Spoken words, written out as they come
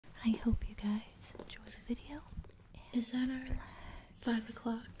I hope you guys enjoy the video. Is that our 5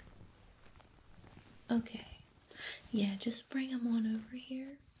 o'clock? Okay. Yeah, just bring them on over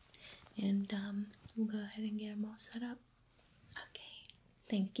here, and we'll go ahead and get them all set up. Okay,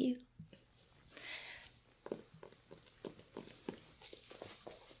 thank you.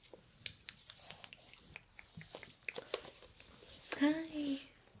 Hi,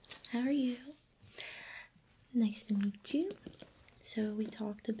 how are you? Nice to meet you. So we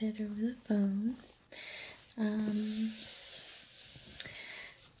talked a bit over the phone.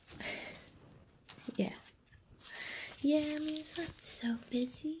 Yeah. Yeah, I mean, it's not so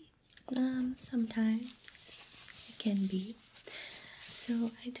busy. Sometimes it can be.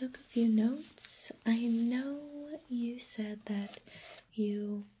 So I took a few notes. I know you said that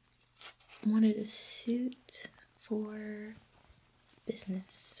you wanted a suit for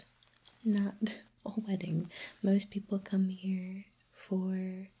business, not a wedding. Most people come here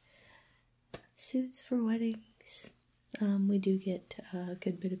for suits for weddings. We do get a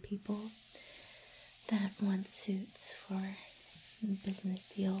good bit of people that want suits for business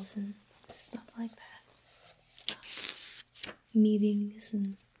deals and stuff like that. Meetings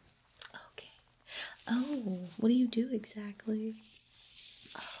and... Okay. Oh, what do you do exactly?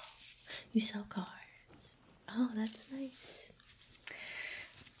 Oh, you sell cars. Oh, that's nice.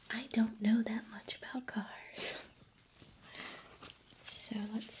 I don't know that much about cars. So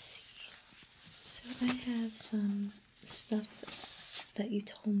let's see. So I have some stuff that you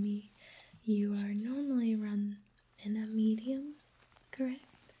told me you are normally run in a medium, correct?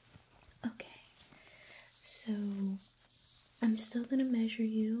 Okay. So I'm still gonna measure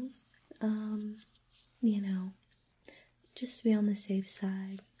you, you know, just to be on the safe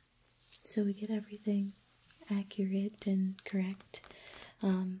side, so we get everything accurate and correct.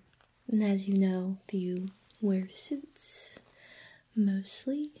 And as you know, if you wear suits,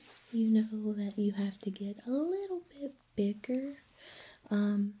 mostly, you know that you have to get a little bit bigger,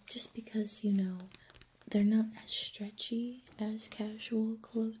 just because, you know, they're not as stretchy as casual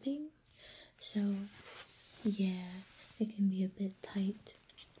clothing. So, yeah, it can be a bit tight,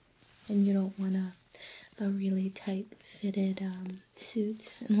 and you don't want a really tight fitted suit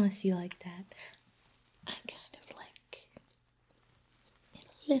unless you like that. I kind of like it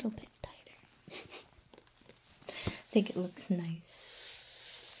a little bit tighter. I think it looks nice.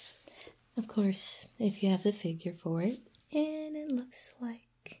 Of course, if you have the figure for it, and it looks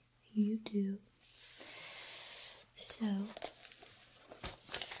like you do. So,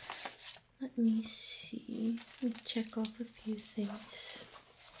 let me see. Let me check off a few things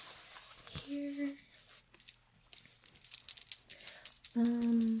here.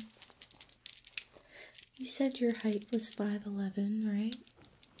 You said your height was 5'11", right?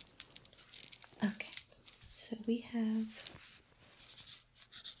 Okay, so we have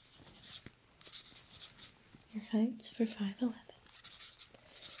your heights for 5'11".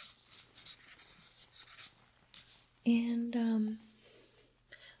 And,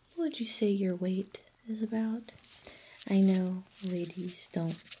 what would you say your weight is about? I know ladies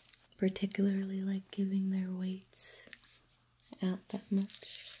don't particularly like giving their weights out that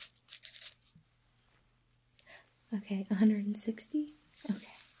much. Okay, 160?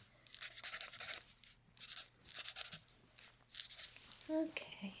 Okay.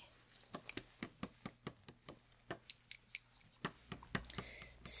 Okay.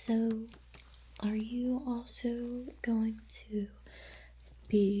 So, are you also going to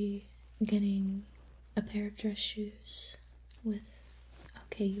be getting a pair of dress shoes with...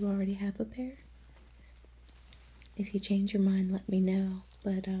 Okay, you already have a pair? If you change your mind, let me know.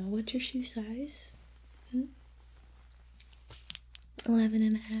 But, what's your shoe size? 11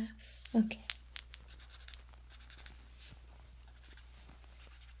 and a half? Okay.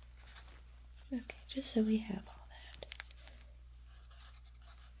 Okay, just so we have all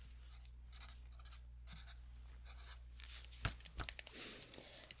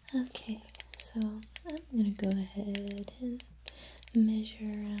that. Okay, so I'm gonna go ahead and measure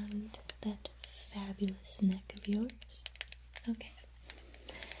around that fabulous neck of yours. Okay.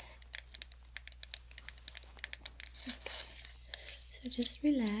 Okay. So just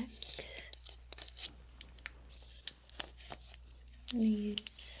relax. I'm gonna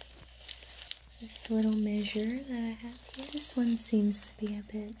use this little measure that I have here. This one seems to be a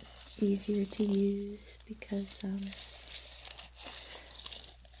bit easier to use because it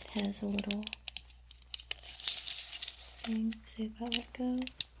has a little thing. So if I let go,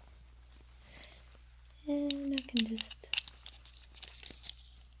 and I can just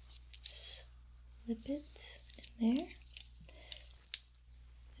slip it in there.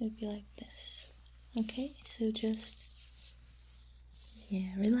 It would be like this. Okay, so just Yeah,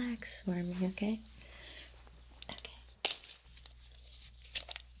 relax for me, okay? Okay.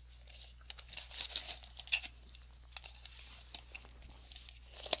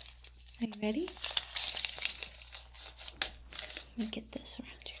 Are you ready? Let me get this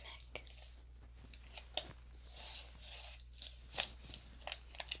around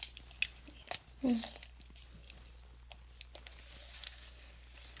your neck.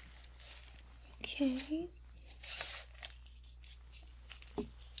 Okay.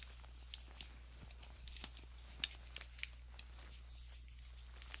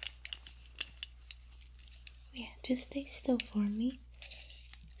 Yeah, just stay still for me.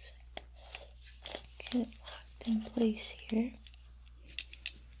 So get it locked in place here.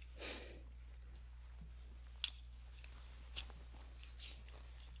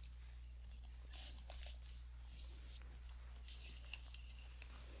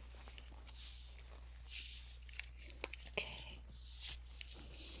 Okay.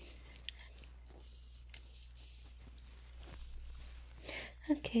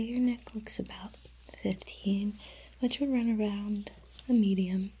 Okay, your neck looks about 15, which would run around a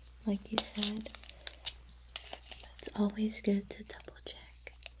medium, like you said. It's always good to double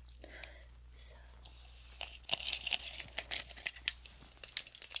check. So,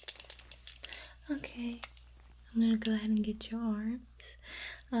 okay, I'm gonna go ahead and get your arms.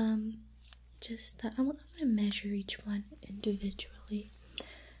 I'm gonna measure each one individually.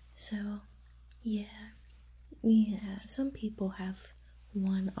 So, yeah, some people have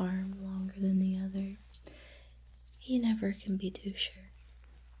one arm longer than the other. You never can be too sure.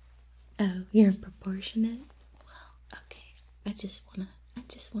 Oh, you're proportionate? Well, okay. I just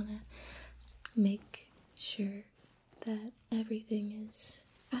wanna make sure that everything is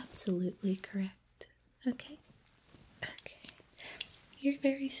absolutely correct. Okay? Okay. You're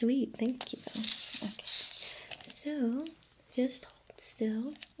very sweet, thank you. Okay. So, just hold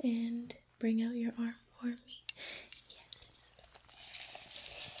still and bring out your arm for me. Yes.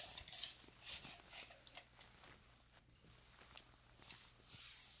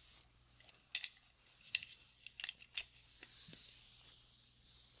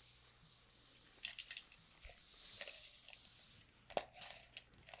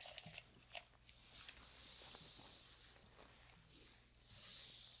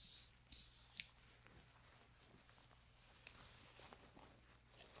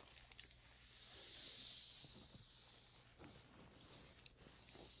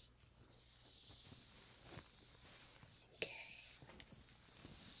 Okay.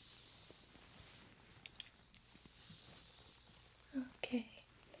 Okay.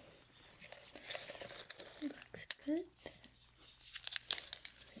 Looks good.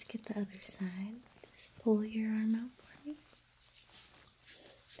 Let's get the other side. Just pull your arm out for me.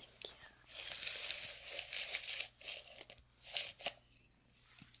 Thank you.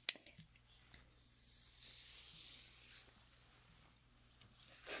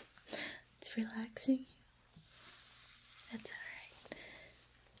 It's relaxing. That's alright.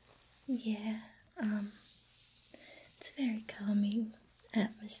 Yeah, it's a very calming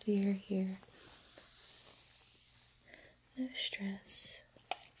atmosphere here. No stress.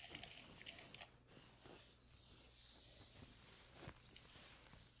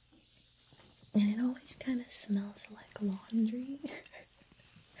 And it always kind of smells like laundry. Yeah,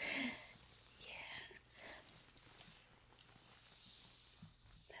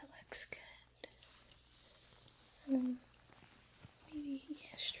 that looks good. Maybe,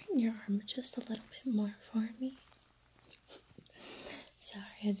 yeah, straighten your arm just a little bit more for me. Sorry,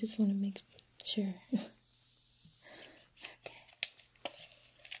 I just want to make sure. Okay.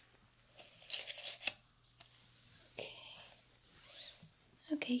 Okay.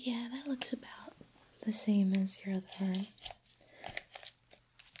 Okay, yeah, that looks about the same as your other arm.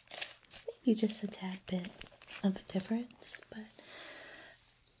 Maybe just a tad bit of a difference, but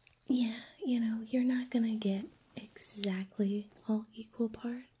yeah, you're not gonna get exactly all equal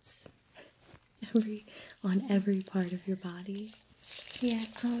parts on every part of your body. Yeah,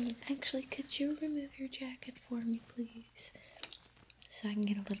 actually, could you remove your jacket for me, please? So I can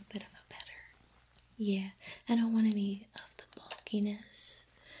get a little bit of a better. Yeah, I don't want any of the bulkiness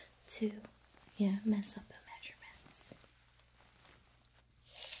to, mess up the measurements.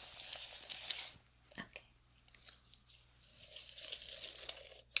 Okay.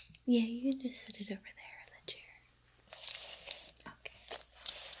 Yeah, you can just sit it over there in the chair. Okay.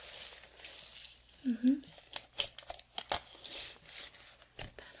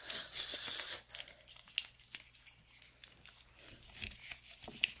 Put that around.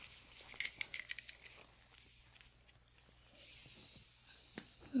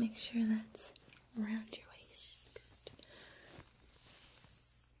 Make sure that's around your waist. Good.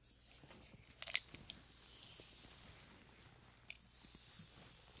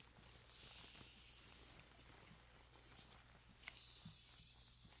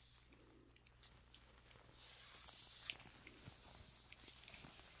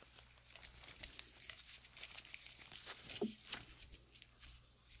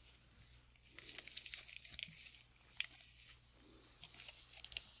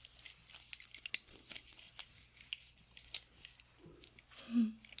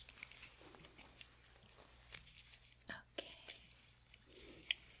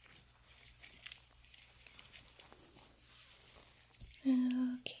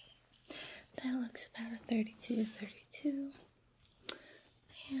 32, 32,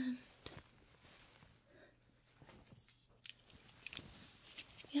 and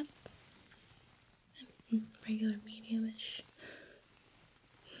yep, regular medium-ish.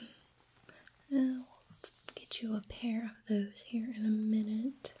 I'll get you a pair of those here in a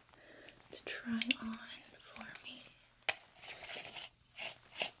minute to try on for me.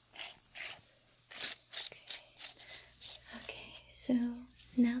 Okay, so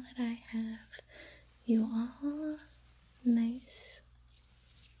now that I have you all nice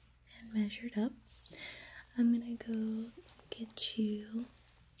and measured up, I'm gonna go get you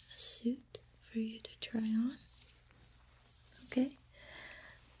a suit for you to try on. Okay?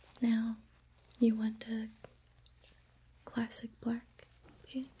 Now, you want a classic black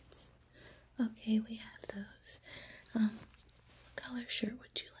pants? Okay, we have those. What color shirt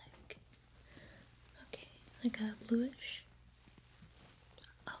would you like? Okay, like a bluish?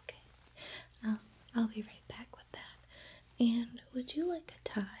 Okay, I'll be right back with that. And would you like a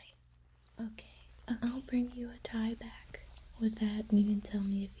tie? Okay, I'll bring you a tie back with that, and you can tell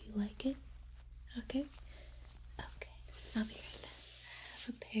me if you like it. Okay? Okay, I'll be right back. I have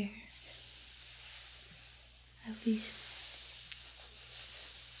a pair of these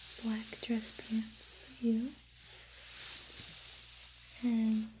black dress pants for you,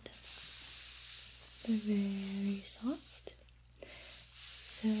 and they're very soft,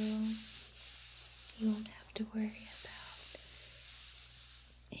 so you won't have to worry about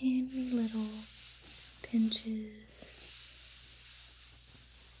any little pinches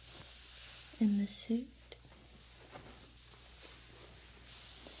in the suit.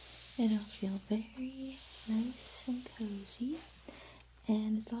 It'll feel very nice and cozy,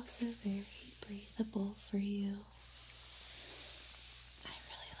 and it's also very breathable for you. I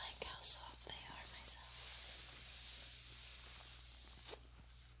really like how soft they are myself.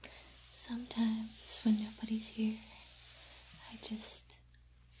 Sometimes when nobody's here, I just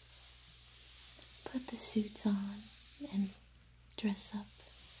put the suits on and dress up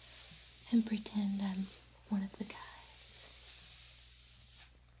and pretend I'm one of the guys.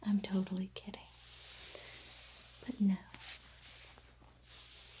 I'm totally kidding. But no.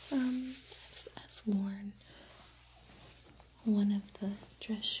 I've worn one of the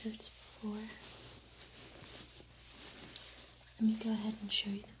dress shirts before. Let me go ahead and show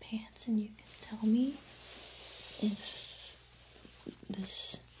you the pants, and you can tell me if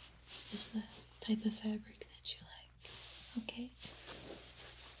this is the type of fabric that you like. Okay?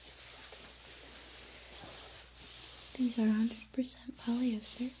 So, these are 100%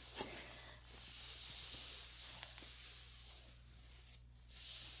 polyester.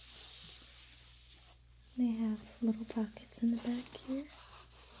 They have little pockets in the back here.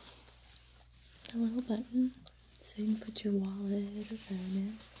 A little button so you can put your wallet or phone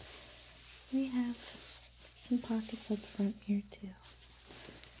in. We have some pockets up front here too.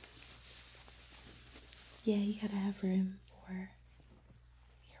 Yeah, you gotta have room for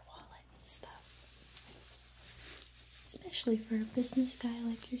your wallet and stuff. Especially for a business guy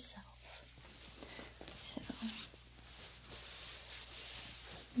like yourself. So,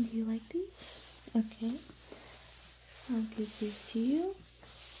 do you like these? Okay. I'll give these to you,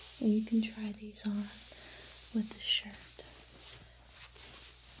 and you can try these on with the shirt.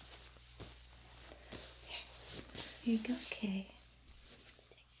 Here you go. Okay.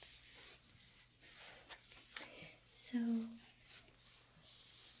 So,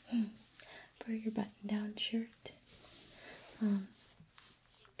 for your button-down shirt,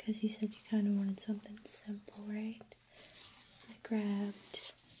 because you said you kind of wanted something simple, right? I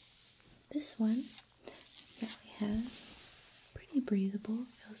grabbed this one that we have. Pretty breathable,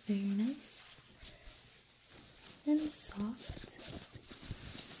 feels very nice and soft.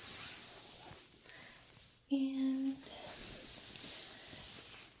 And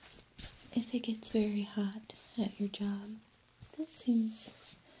if it gets very hot at your job, this seems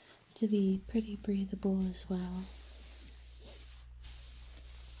to be pretty breathable as well.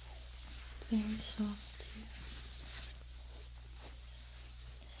 Very soft too. So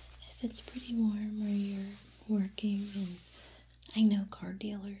if it's pretty warm where you're working, and I know car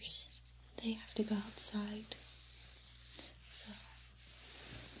dealers, they have to go outside. So,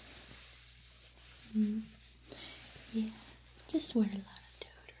 yeah, just wear a lot of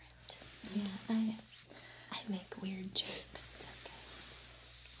deodorant. Yeah, I make weird jokes. It's okay.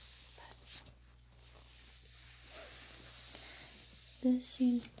 But this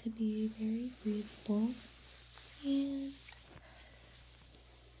seems to be very breathable, and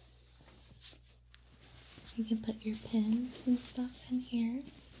you can put your pens and stuff in here,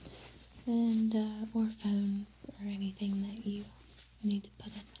 and or phone or anything that you need to put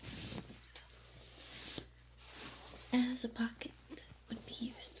in there. as a pocket would be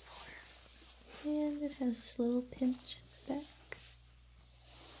used for. And it has this little pinch in the back.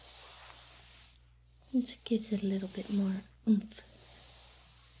 It just gives it a little bit more oomph.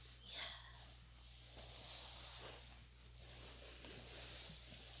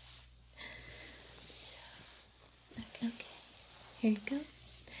 So, okay, here you go.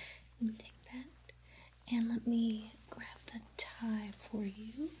 Let me take that and let me grab the tie for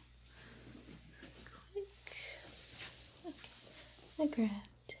you. Quick. Okay, I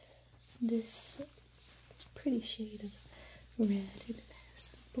grabbed this pretty shade of red and it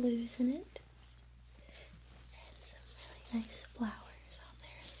has some blues in it. And some really nice flowers on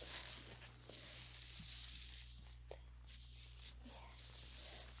there as well.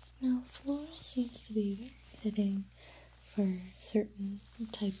 Yeah. Now, floral seems to be very fitting for certain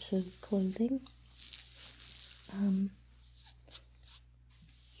types of clothing.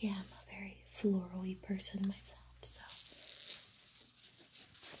 Yeah, I'm a very floral-y person myself, so.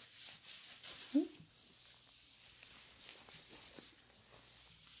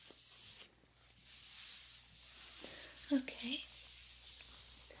 Okay.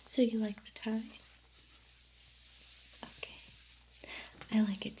 So you like the tie? Okay. I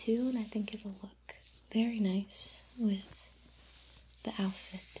like it too, and I think it'll look very nice with the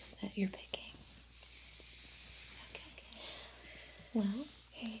outfit that you're picking. Okay. Well,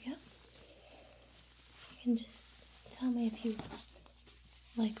 here you go. You can just tell me if you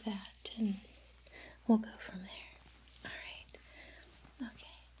like that, and we'll go from there. Alright.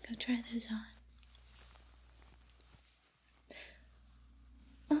 Okay, go try those on.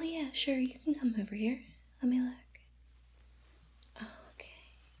 Oh yeah, sure, you can come over here. Let me look. Oh,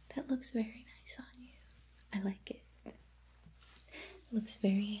 okay. That looks very nice on you. I like it. It looks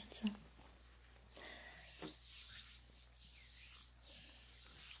very handsome.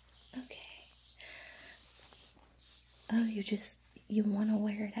 Okay. Oh, you want to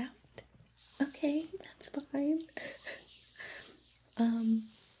wear it out? Okay, that's fine.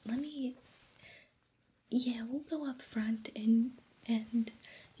 Yeah, we'll go up front and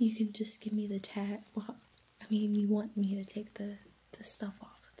you can just give me the tag. Well, I mean, you want me to take the stuff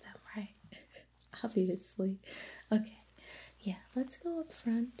off of them, right? Obviously. Okay. Yeah, let's go up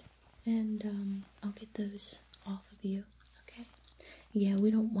front and I'll get those off of you, okay? Yeah, we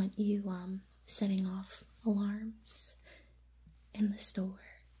don't want you setting off alarms in the store.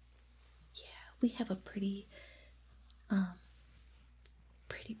 Yeah, we have a pretty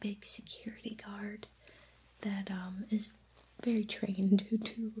big security guard that is very trained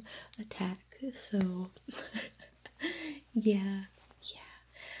to attack, so yeah.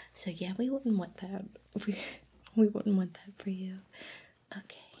 So yeah, we wouldn't want that. We wouldn't want that for you.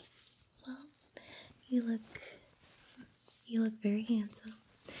 Okay. Well, you look very handsome.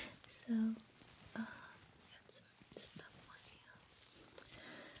 So got some stuff on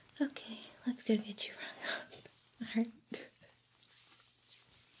you. Okay, let's go get you rung up. Alright.